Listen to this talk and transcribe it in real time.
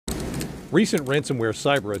Recent ransomware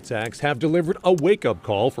cyber attacks have delivered a wake-up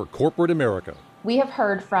call for corporate America. We have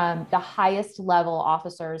heard from the highest level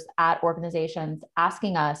officers at organizations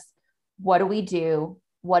asking us, what do we do?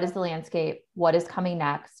 What is the landscape? What is coming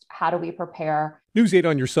next? How do we prepare? News 8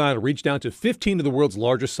 on your side reached out to 15 of the world's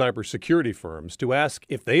largest cybersecurity firms to ask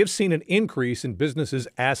if they have seen an increase in businesses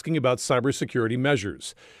asking about cybersecurity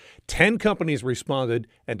measures. 10 companies responded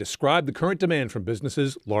and described the current demand from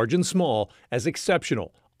businesses, large and small, as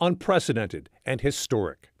exceptional, unprecedented, and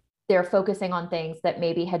historic. They're focusing on things that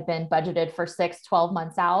maybe had been budgeted for 6, 12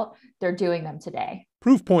 months out. They're doing them today.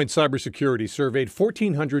 Proofpoint Cybersecurity surveyed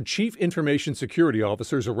 1,400 chief information security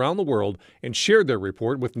officers around the world and shared their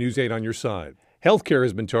report with News 8 on your side. Healthcare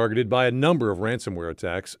has been targeted by a number of ransomware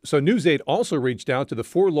attacks, so News 8 also reached out to the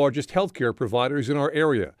 4 largest healthcare providers in our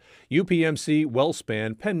area, UPMC,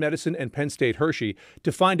 WellSpan, Penn Medicine, and Penn State Hershey,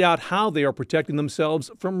 to find out how they are protecting themselves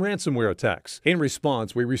from ransomware attacks. In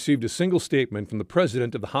response, we received a single statement from the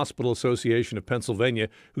president of the Hospital Association of Pennsylvania,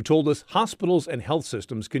 who told us hospitals and health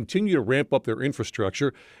systems continue to ramp up their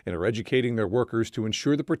infrastructure and are educating their workers to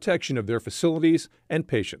ensure the protection of their facilities and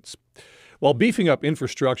patients. While beefing up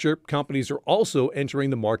infrastructure, companies are also entering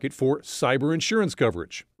the market for cyber insurance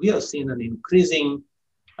coverage. We have seen an increasing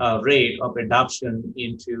rate of adoption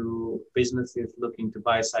into businesses looking to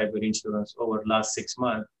buy cyber insurance over the last 6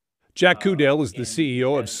 months. Jack Kudell is the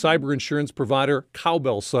CEO of cyber insurance provider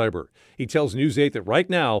Cowbell Cyber. He tells News 8 that right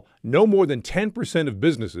now, no more than 10% of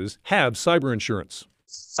businesses have cyber insurance.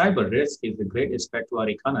 Cyber risk is the greatest threat to our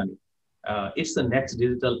economy. It's the next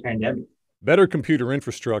digital pandemic. Better computer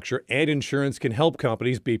infrastructure and insurance can help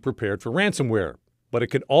companies be prepared for ransomware, but it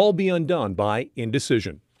can all be undone by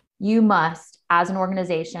indecision. You must, as an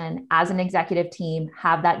organization, as an executive team,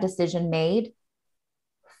 have that decision made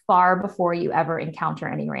far before you ever encounter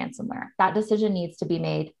any ransomware. That decision needs to be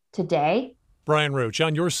made today. Brian Roach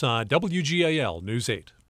on your side, WGAL News 8.